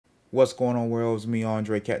What's going on, world? It's me,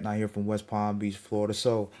 Andre Cat, here from West Palm Beach, Florida.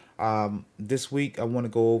 So, this week I want to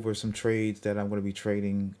go over some trades that I'm going to be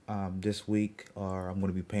trading this week, or I'm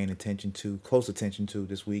going to be paying attention to, close attention to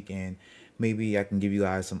this week, and maybe I can give you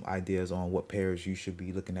guys some ideas on what pairs you should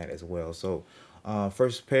be looking at as well. So,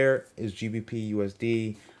 first pair is GBP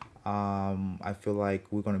USD. I feel like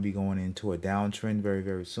we're going to be going into a downtrend very,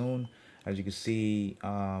 very soon. As you can see,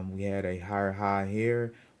 we had a higher high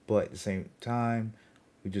here, but at the same time,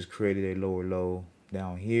 we just created a lower low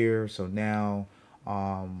down here. So now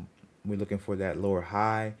we're looking for that lower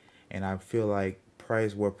high, and I feel like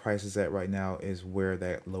where price is at right now is where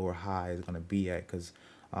that lower high is going to be at, because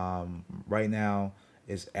right now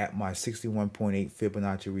is at my 61.8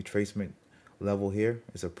 Fibonacci retracement level here.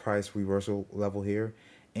 It's a price reversal level here,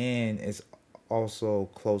 and it's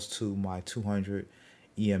also close to my 200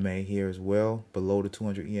 EMA here as well, below the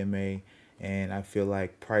 200 EMA. And I feel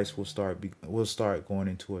like price will start going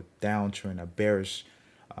into a downtrend, a bearish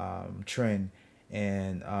trend.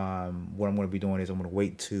 And what I'm going to be doing is I'm going to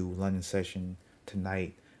wait to London session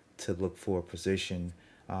tonight to look for a position.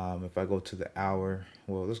 If I go to the hour,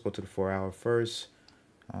 well, let's go to the 4 hour first.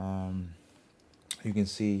 You can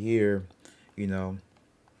see here, you know,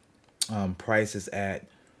 price is at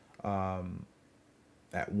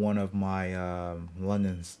one of my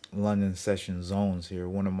London session zones here,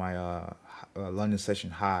 one of my London session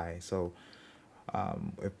high. So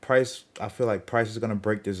if price, I feel like price is gonna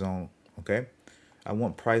break the zone. Okay, I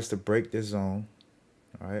want price to break this zone.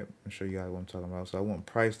 All right, I'll show you guys what I'm talking about. So I want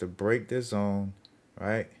price to break this zone,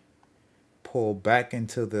 right? Pull back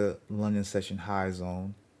into the London session high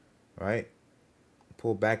zone, right?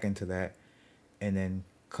 Pull back into that, and then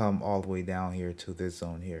come all the way down here to this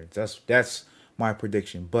zone here. That's my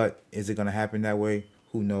prediction. But is it gonna happen that way?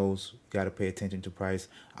 Who knows? You gotta pay attention to price.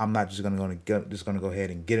 I'm not just gonna go ahead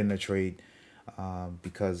and get in a trade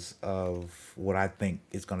because of what I think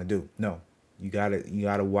it's gonna do. No, you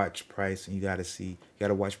gotta watch price, and you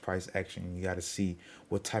gotta watch price action. You gotta see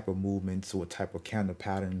what type of movements, what type of counter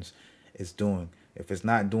patterns it's doing. If it's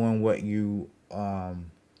not doing what you know,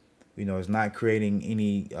 it's not creating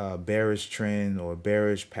any bearish trend or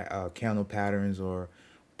bearish candle patterns or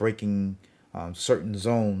breaking certain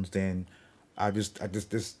zones, then I just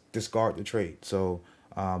discard the trade. So,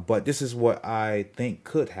 but this is what I think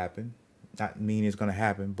could happen. Not mean it's going to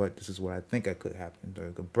happen, but this is what I think it could happen.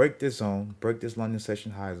 They're going to break this zone, break this London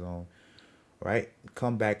session high zone, right?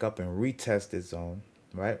 Come back up and retest this zone,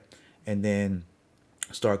 right? And then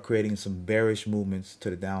start creating some bearish movements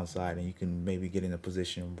to the downside, and you can maybe get in a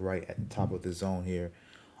position right at the top of the zone here,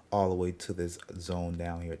 all the way to this zone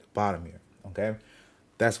down here at the bottom here. Okay,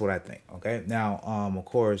 that's what I think. Okay, now of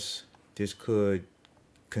course this could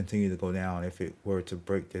continue to go down if it were to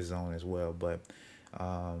break this zone as well, but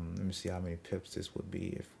let me see how many pips this would be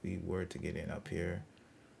if we were to get in up here.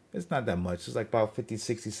 It's not that much. It's like about 50,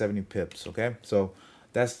 60, 70 pips. Okay, so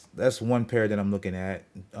that's one pair that I'm looking at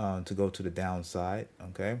to go to the downside.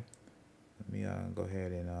 Okay, let me go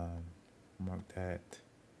ahead and mark that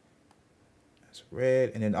as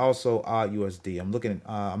red. And then also USD. I'm looking at,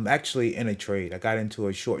 I'm actually in a trade. I got into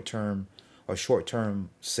a short-term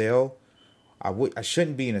sale. I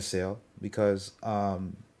shouldn't be in a sale because what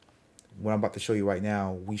I'm about to show you right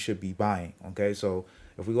now, we should be buying. Okay, so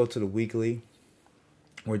if we go to the weekly,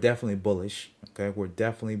 we're definitely bullish. Okay, we're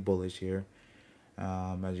definitely bullish here.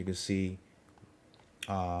 As you can see,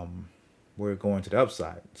 we're going to the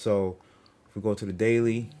upside. So if we go to the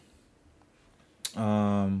daily,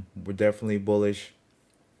 we're definitely bullish.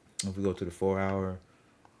 If we go to the 4 hour,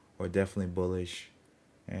 we're definitely bullish.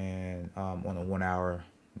 And on the 1 hour,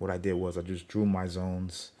 what I did was I just drew my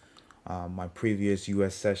zones, my previous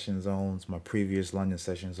US session zones, my previous London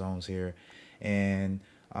session zones here. And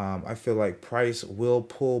I feel like price will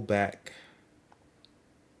pull back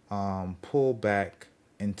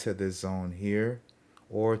into this zone here,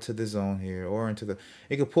 or to the zone here, or into the,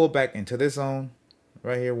 it could pull back into this zone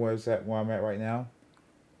right here, where I'm at right now,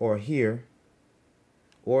 or here,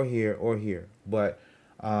 or here, or here. But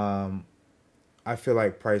I feel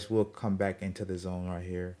like price will come back into the zone right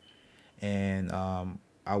here, and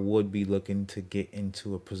I would be looking to get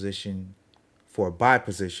into a position for a buy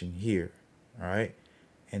position here. All right,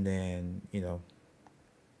 and then, you know,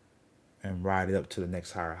 and ride it up to the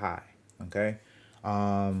next higher high. Okay,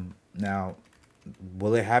 now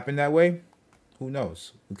will it happen that way? Who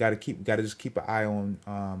knows? We gotta just keep an eye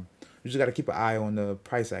on we just gotta keep an eye on the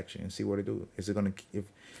price action and see what it do. Is it gonna,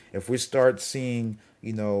 if we start seeing,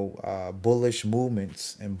 you know, bullish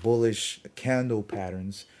movements and bullish candle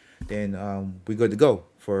patterns, then we're good to go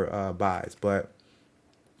for buys. But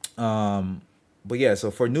yeah,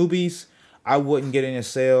 so for newbies, I wouldn't get in a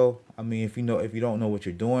sale. I mean, if you don't know what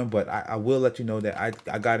you're doing, but I will let you know that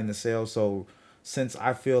I got in the sale. So since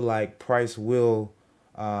I feel like price will,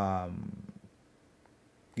 come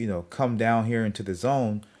down here into the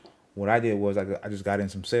zone, what I did was I just got in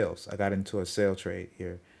some sales. I got into a sale trade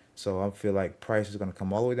here. So I feel like price is gonna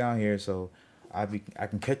come all the way down here. So I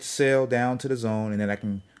can catch the sale down to the zone, and then I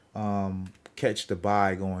can catch the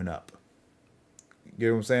buy going up. You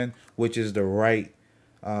know what I'm saying? Which is the right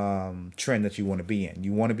trend that you want to be in.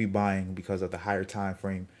 You want to be buying because of the higher time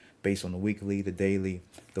frame based on the weekly, the daily,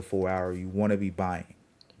 the 4 hour. You want to be buying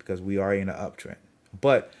because we are in an uptrend.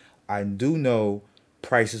 But I do know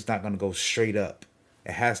price is not going to go straight up.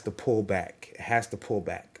 It has to pull back. It has to pull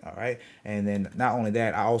back. All right. And then not only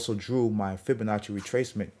that, I also drew my Fibonacci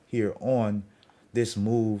retracement here on this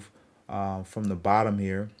move from the bottom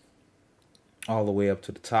here all the way up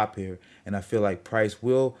to the top here, and I feel like price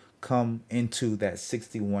will come into that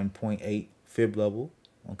 61.8 fib level.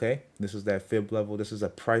 Okay, this is that fib level. This is a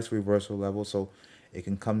price reversal level, so it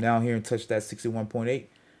can come down here and touch that 61.8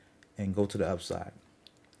 and go to the upside.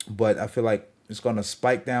 But I feel like it's going to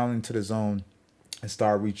spike down into the zone and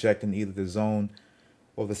start rejecting either the zone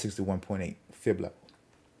or the 61.8 fib level.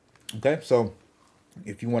 Okay, so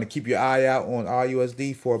if you want to keep your eye out on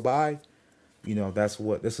RUSD for a buy, that's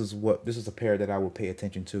what this is a pair that I would pay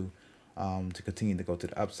attention to continue to go to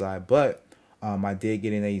the upside. But I did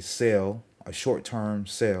get in a sale, a short-term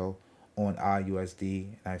sale on RUSD,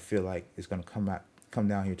 and I feel like it's going to come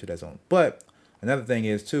down here to that zone. But another thing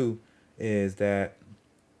is too is that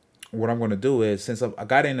what I'm going to do is, since I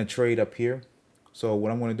got in a trade up here, so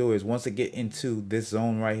what I'm going to do is once I get into this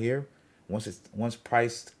zone right here, once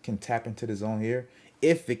price can tap into the zone here,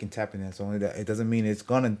 if it can tap into that zone, it doesn't mean it's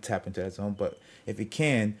gonna tap into that zone, but if it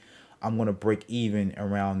can, I'm gonna break even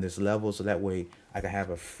around this level, so that way I can have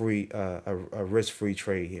a free a risk-free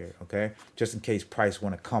trade here. Okay, just in case price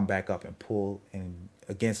want to come back up and pull and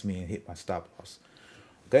against me and hit my stop loss.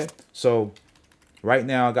 Okay, so right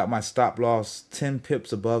now I got my stop loss 10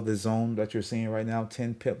 pips above the zone that you're seeing right now,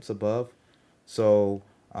 10 pips above. So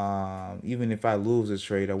even if I lose this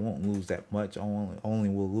trade, I won't lose that much. I only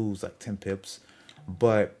will lose like 10 pips,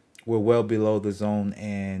 but we're well below the zone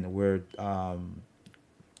and we're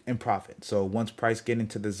in profit. So once price get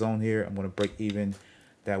into the zone here, I'm going to break even.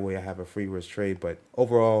 That way I have a free risk trade. But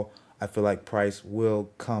overall, I feel like price will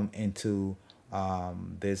come into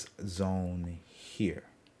this zone here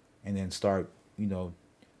and then start,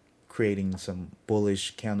 creating some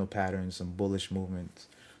bullish candle patterns, some bullish movements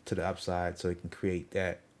to the upside, so it can create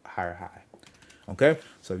that higher high. Okay,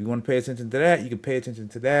 so if you want to pay attention to that, you can pay attention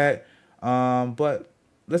to that. But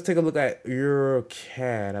let's take a look at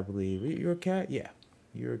EuroCAD. I believe EuroCAD, yeah,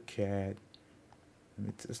 EuroCAD.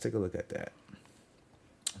 Let's take a look at that.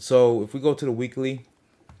 So if we go to the weekly,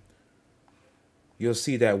 you'll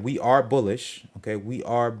see that we are bullish. Okay, we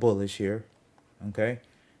are bullish here. Okay,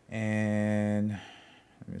 and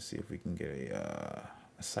let me see if we can get a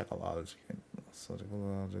psychological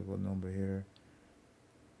number here.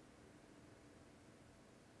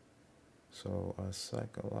 So a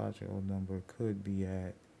psychological number could be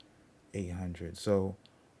at 800. So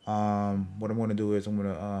what I'm going to do is I'm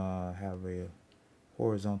going to have a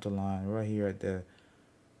horizontal line right here at the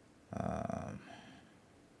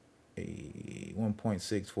a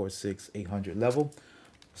 1.646 800 level.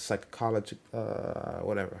 Psychology,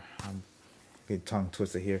 whatever. I'm getting tongue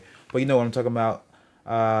twisted here, but you know what I'm talking about.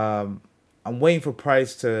 I'm waiting for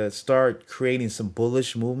price to start creating some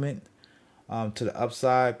bullish movement to the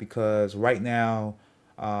upside, because right now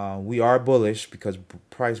we are bullish because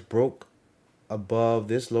price broke above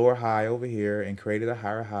this lower high over here and created a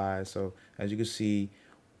higher high. So as you can see,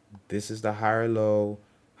 this is the higher low,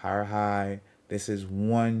 higher high. This is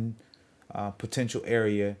one potential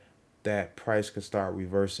area that price could start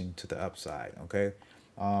reversing to the upside. Okay,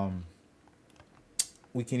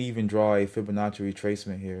 we can even draw a Fibonacci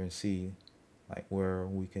retracement here and see like where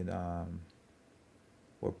we can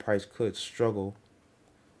where price could struggle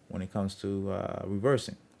when it comes to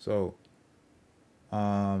reversing. So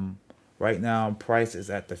right now price is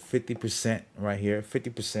at the 50% right here,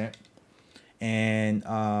 50%, and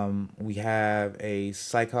we have a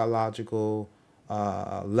psychological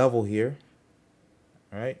level here,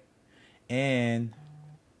 right? And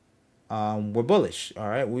we're bullish. All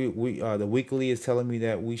right, we the weekly is telling me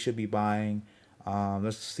that we should be buying.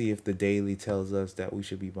 Let's see if the daily tells us that we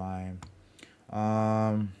should be buying.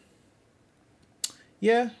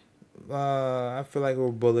 Yeah, I feel like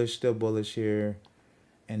we're bullish, still bullish here.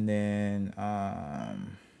 And then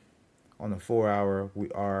on the 4 hour we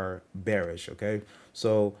are bearish. Okay,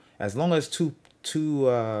 so as long as two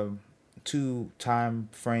two time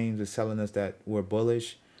frames is telling us that we're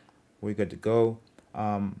bullish. We're good to go.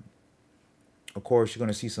 Of course, you're going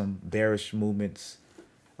to see some bearish movements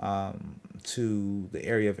to the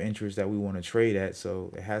area of interest that we want to trade at.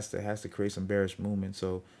 So it has to create some bearish movement.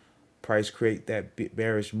 So price create that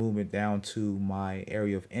bearish movement down to my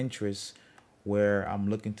area of interest where I'm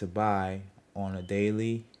looking to buy on a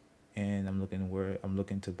daily, and I'm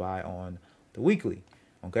looking to buy on the weekly.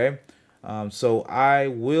 Okay. So I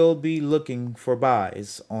will be looking for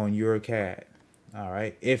buys on your CAD. All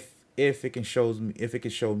right. If it can show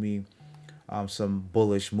me some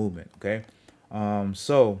bullish movement. Okay.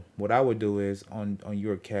 So what I would do is on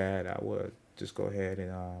your CAD, I would just go ahead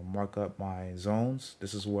and mark up my zones.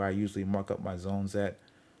 This is where I usually mark up my zones at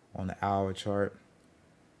on the hour chart.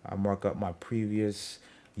 I mark up my previous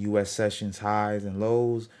U.S. sessions highs and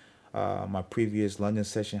lows, my previous London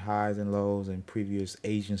session highs and lows, and previous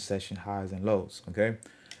Asian session highs and lows. Okay,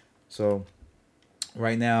 so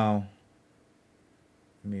right now,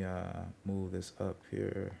 let me move this up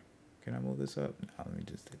here. Can I move this up? No, let me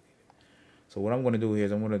just delete it. So what I'm going to do here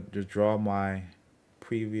is I'm going to just draw my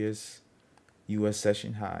previous U.S.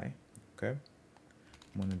 session high. Okay,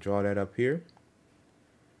 I'm going to draw that up here,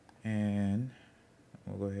 and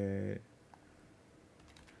we'll go ahead.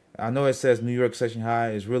 I know it says New York session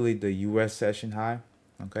high is really the U.S. session high.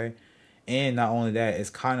 Okay, and not only that, it's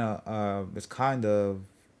kind of a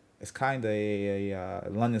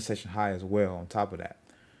London session high as well on top of that.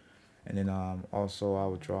 And then also I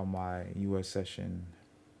would draw my U.S. session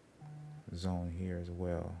zone here as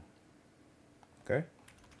well. Okay,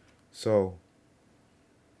 so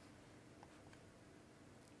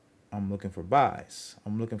I'm looking for buys.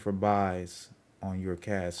 I'm looking for buys on your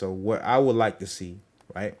CAD. So what I would like to see,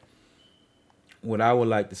 right? What I would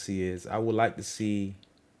like to see is I would like to see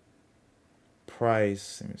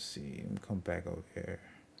price. Let me see. Let me come back over here.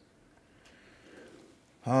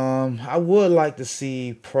 I would like to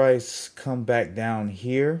see price come back down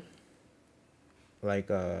here, like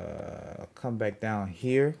come back down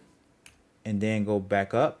here, and then go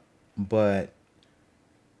back up. But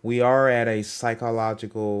we are at a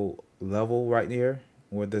psychological level right here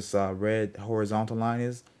where this red horizontal line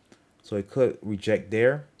is, so it could reject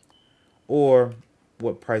there. Or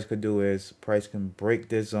what price could do is price can break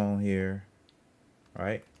this zone here,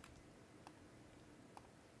 right?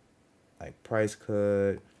 Like price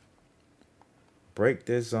could break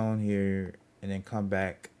this zone here and then come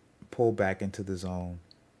back, pull back into the zone,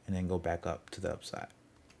 and then go back up to the upside,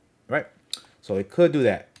 right? So it could do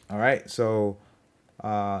that. All right. So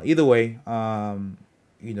either way,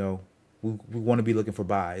 you know, we want to be looking for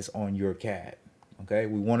buys on your CAD. Okay,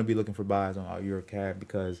 we want to be looking for buys on your CAD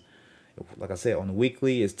because, like I said, on the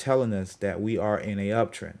weekly, it's telling us that we are in a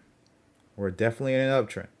uptrend. We're definitely in an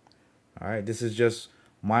uptrend. All right, this is just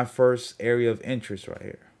my first area of interest right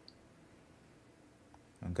here.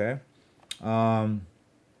 Okay,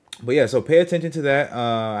 but yeah, so pay attention to that.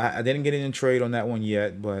 I didn't get in a trade on that one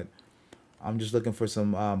yet, but I'm just looking for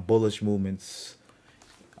some bullish movements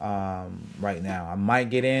right now. I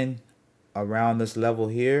might get in around this level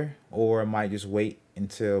here, or I might just wait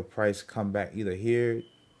until price come back either here,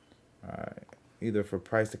 either for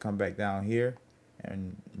price to come back down here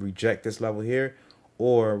and reject this level here,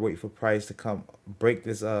 or wait for price to come break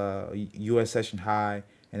this US session high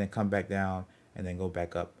and then come back down and then go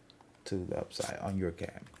back up to the upside on your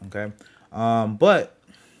CAD. Okay,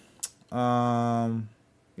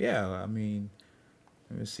 yeah, I mean,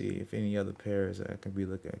 let me see if any other pairs I could be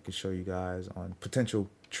looking. I could show you guys on potential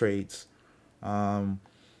trades. USD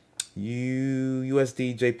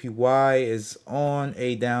JPY is on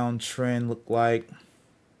a downtrend, look like,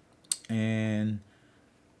 and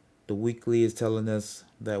the weekly is telling us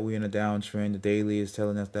that we're in a downtrend. The daily is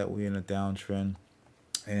telling us that we're in a downtrend,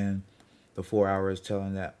 and the 4 hour is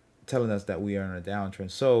telling us that we are in a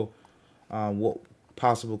downtrend. So, what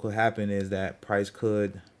possible could happen is that price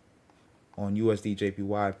could, on USD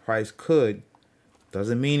JPY, price could,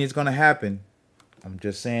 doesn't mean it's gonna happen. I'm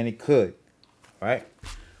just saying it could. Right,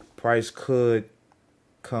 price could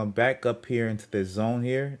come back up here into this zone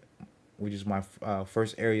here, which is my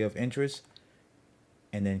first area of interest,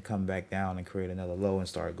 and then come back down and create another low and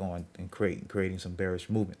start going and creating some bearish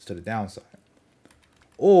movements to the downside.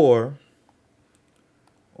 Or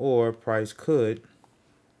price could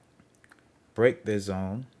break this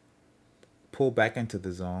zone, pull back into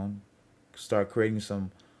the zone, start creating some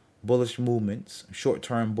bullish movements,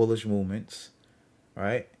 short-term bullish movements,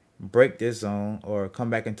 right? Break this zone or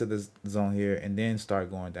come back into this zone here and then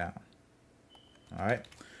start going down. All right,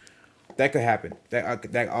 that could happen.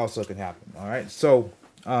 That also could happen. All right, so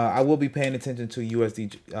I will be paying attention to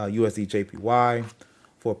USD JPY.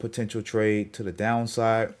 for a potential trade to the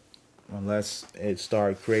downside, unless it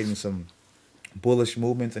started creating some bullish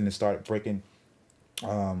movements and it started breaking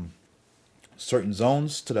certain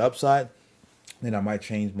zones to the upside. Then I might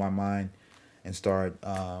change my mind and start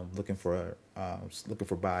looking for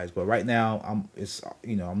buys. But right now, I'm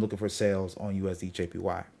looking for sales on USD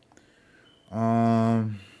JPY.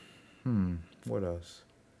 Um, what else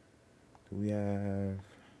do we have?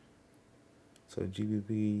 So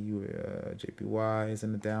GBP, JPY is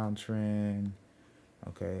in the downtrend.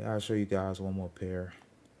 Okay, I'll show you guys one more pair.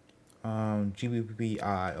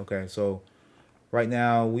 GBPI. Okay, so right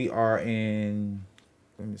now we are in.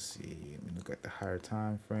 Let me see. Let me look at the higher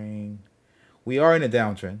time frame. We are in a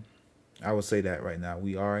downtrend. I would say that right now.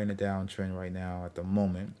 We are in a downtrend right now at the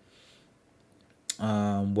moment.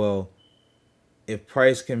 Well, if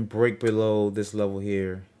price can break below this level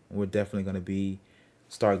here, we're definitely going to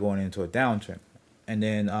start going into a downtrend. And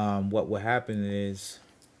then what will happen is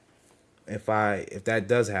if that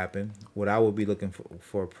does happen, what I would be looking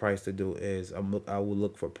for a price to do is I will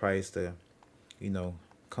look for price to,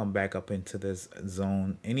 come back up into this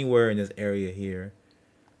zone anywhere in this area here,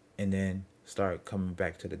 and then start coming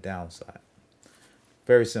back to the downside.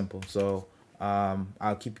 Very simple. So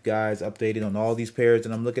I'll keep you guys updated on all these pairs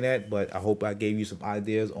that I'm looking at, but I hope I gave you some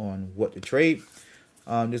ideas on what to trade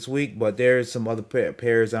this week. But there's some other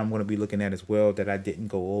pairs that I'm going to be looking at as well that I didn't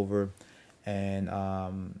go over. And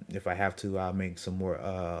if I have to, I'll make some more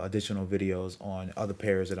additional videos on other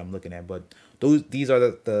pairs that I'm looking at. But these are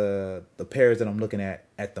the pairs that I'm looking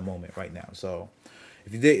at the moment right now. So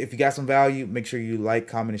if you got some value, make sure you like,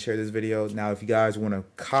 comment, and share this video. Now, if you guys want to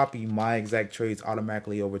copy my exact trades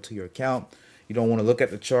automatically over to your account, you don't want to look at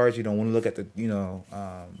the charts, you don't want to look at the you don't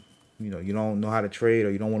know how to trade,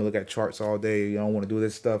 or you don't want to look at charts all day, you don't want to do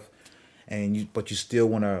this stuff, but you still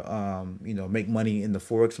want to make money in the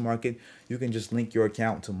Forex market, you can just link your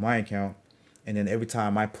account to my account, and then every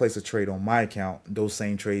time I place a trade on my account, those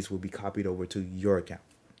same trades will be copied over to your account,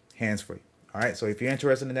 hands free. All right, so if you're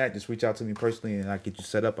interested in that, just reach out to me personally and I'll get you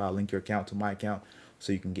set up. I'll link your account to my account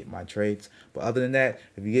so you can get my trades. But other than that,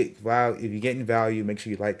 if you're getting value, make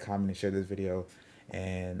sure you like, comment, and share this video.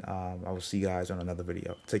 And I will see you guys on another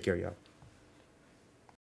video. Take care, y'all.